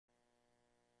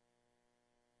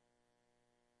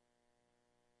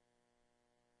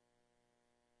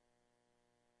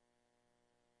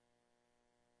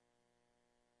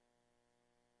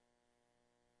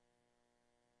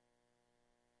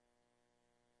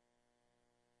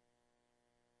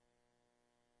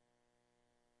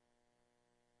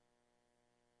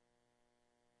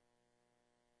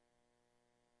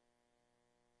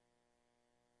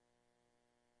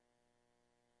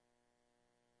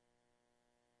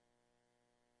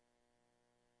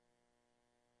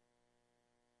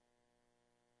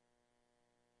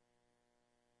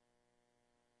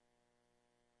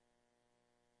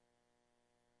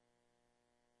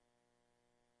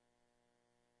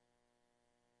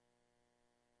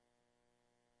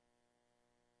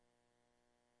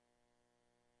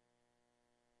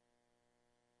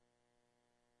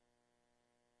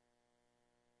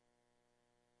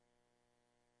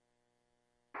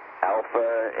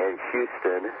Alpha and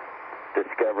Houston,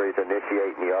 Discovery's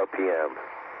initiating the RPM.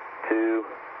 2,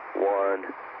 1,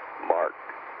 mark.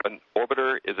 An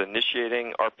orbiter is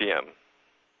initiating RPM.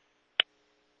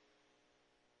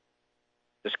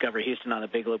 Discovery Houston on the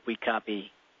big loop, we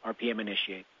copy. RPM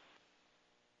initiate.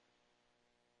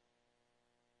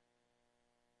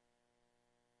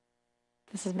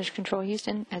 This is Mission Control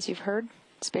Houston. As you've heard,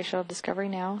 Space Shuttle Discovery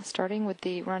now starting with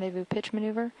the Rendezvous Pitch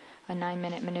Maneuver, a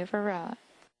 9-minute maneuver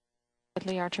with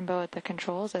Lee Archambault at the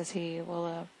controls as he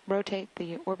will rotate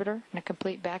the orbiter in a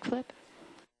complete backflip.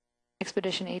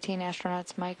 Expedition 18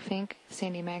 astronauts Mike Fink,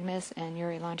 Sandy Magnus, and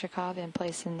Yuri Lonchakov in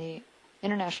place in the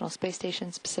International Space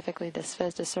Station, specifically the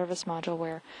Zvezda service module,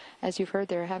 where, as you've heard,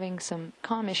 they're having some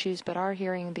comm issues but are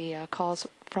hearing the calls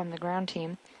from the ground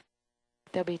team.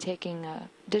 They'll be taking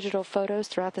digital photos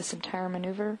throughout this entire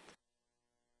maneuver.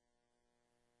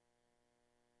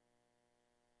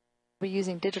 We'll be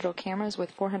using digital cameras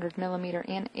with 400mm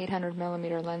and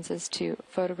 800mm lenses to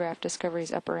photograph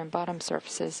Discovery's upper and bottom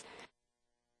surfaces.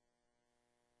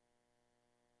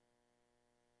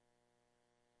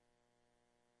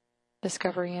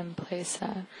 Discovery in place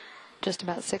just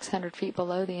about 600 feet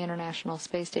below the International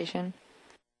Space Station.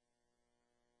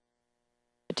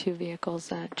 The two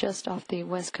vehicles just off the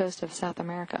west coast of South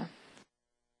America.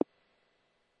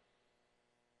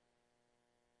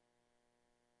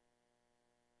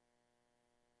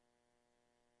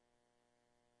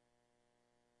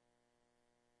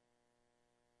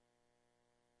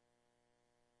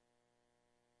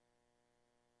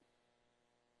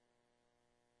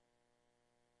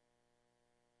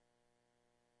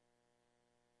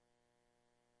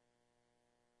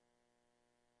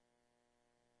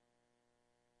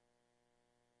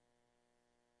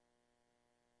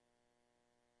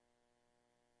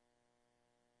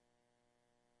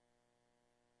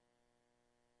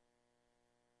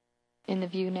 In the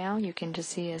view now, you can just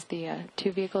see as the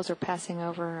two vehicles are passing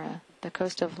over the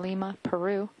coast of Lima,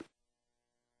 Peru.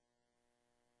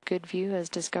 Good view as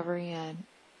Discovery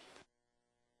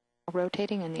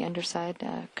rotating and the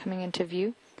underside coming into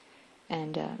view.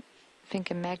 And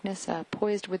Fink and Magnus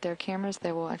poised with their cameras.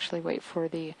 They will actually wait for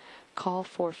the call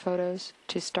for photos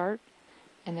to start,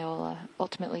 and they will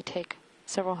ultimately take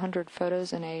several hundred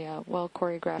photos in a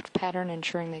well-choreographed pattern,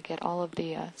 ensuring they get all of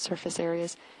the surface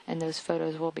areas, and those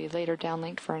photos will be later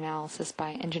downlinked for analysis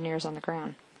by engineers on the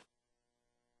ground.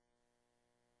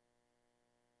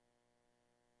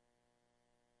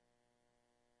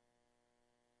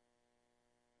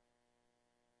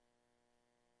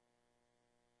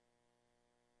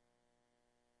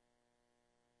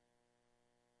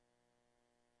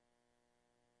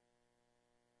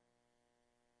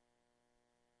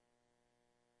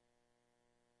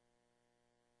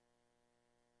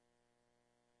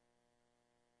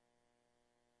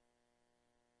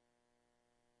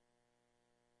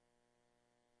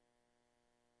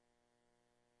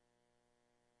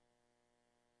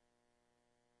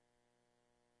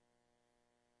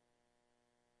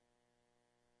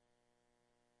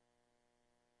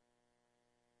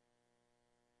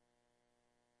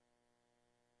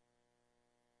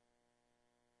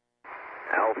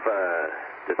 Alpha,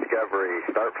 Discovery,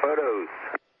 start photos.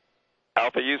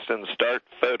 Alpha Houston, start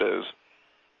photos.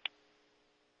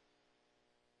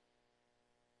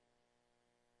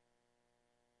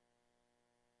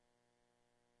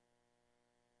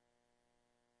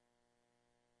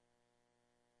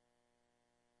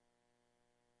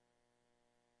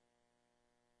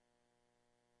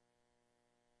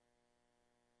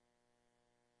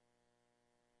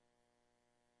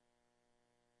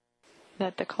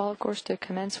 That the call, of course, to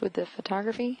commence with the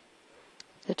photography.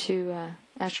 The two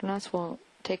astronauts will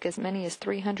take as many as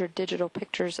 300 digital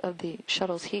pictures of the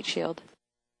shuttle's heat shield.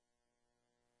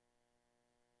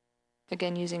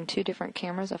 Again, using two different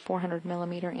cameras, a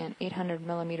 400mm and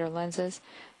 800mm lenses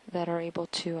that are able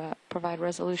to provide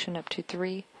resolution up to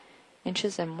 3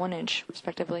 inches and 1 inch,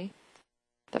 respectively.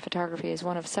 The photography is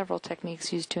one of several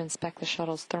techniques used to inspect the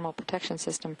shuttle's thermal protection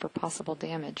system for possible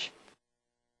damage.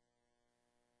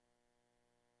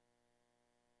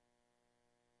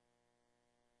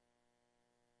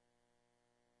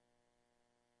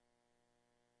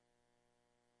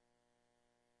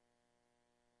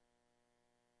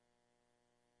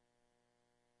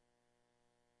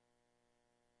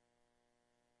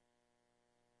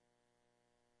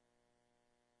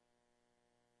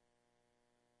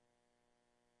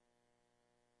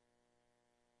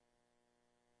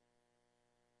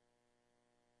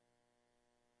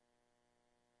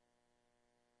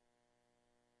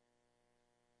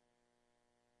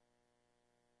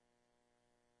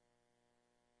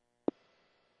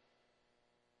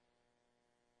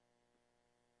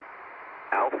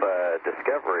 Alpha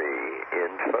Discovery,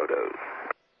 end photos.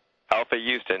 Alpha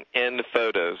Houston, end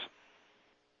photos.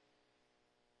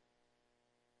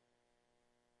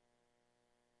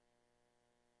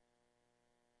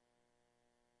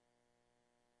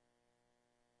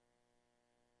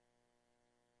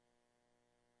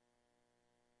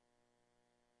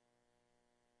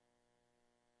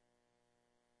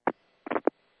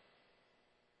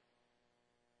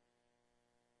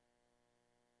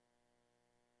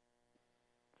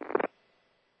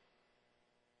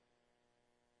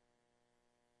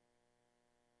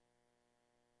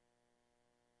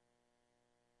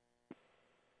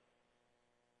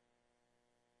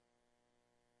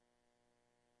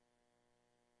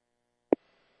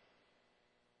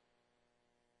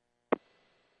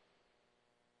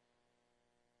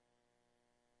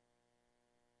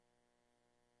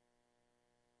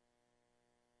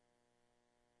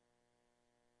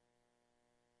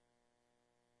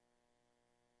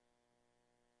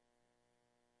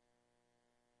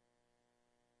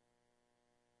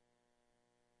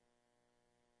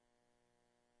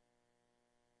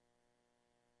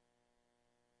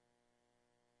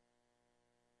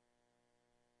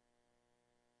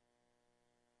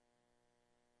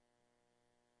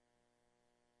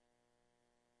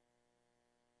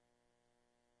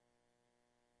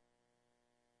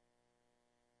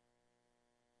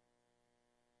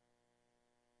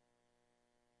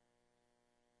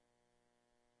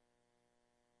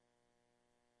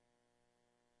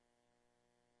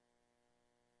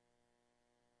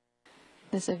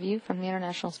 This is a view from the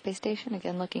International Space Station,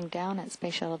 again looking down at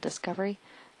Space Shuttle Discovery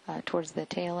towards the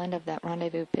tail end of that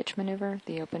rendezvous pitch maneuver,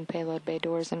 the open payload bay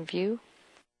doors in view.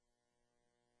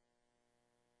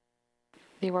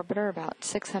 The orbiter about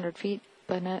 600 feet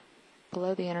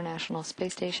below the International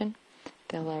Space Station.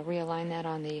 They'll realign that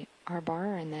on the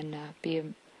R-bar and then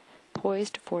be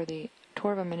poised for the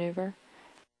Torva maneuver.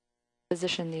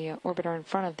 Position the orbiter in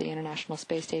front of the International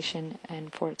Space Station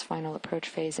and for its final approach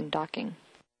phase and docking.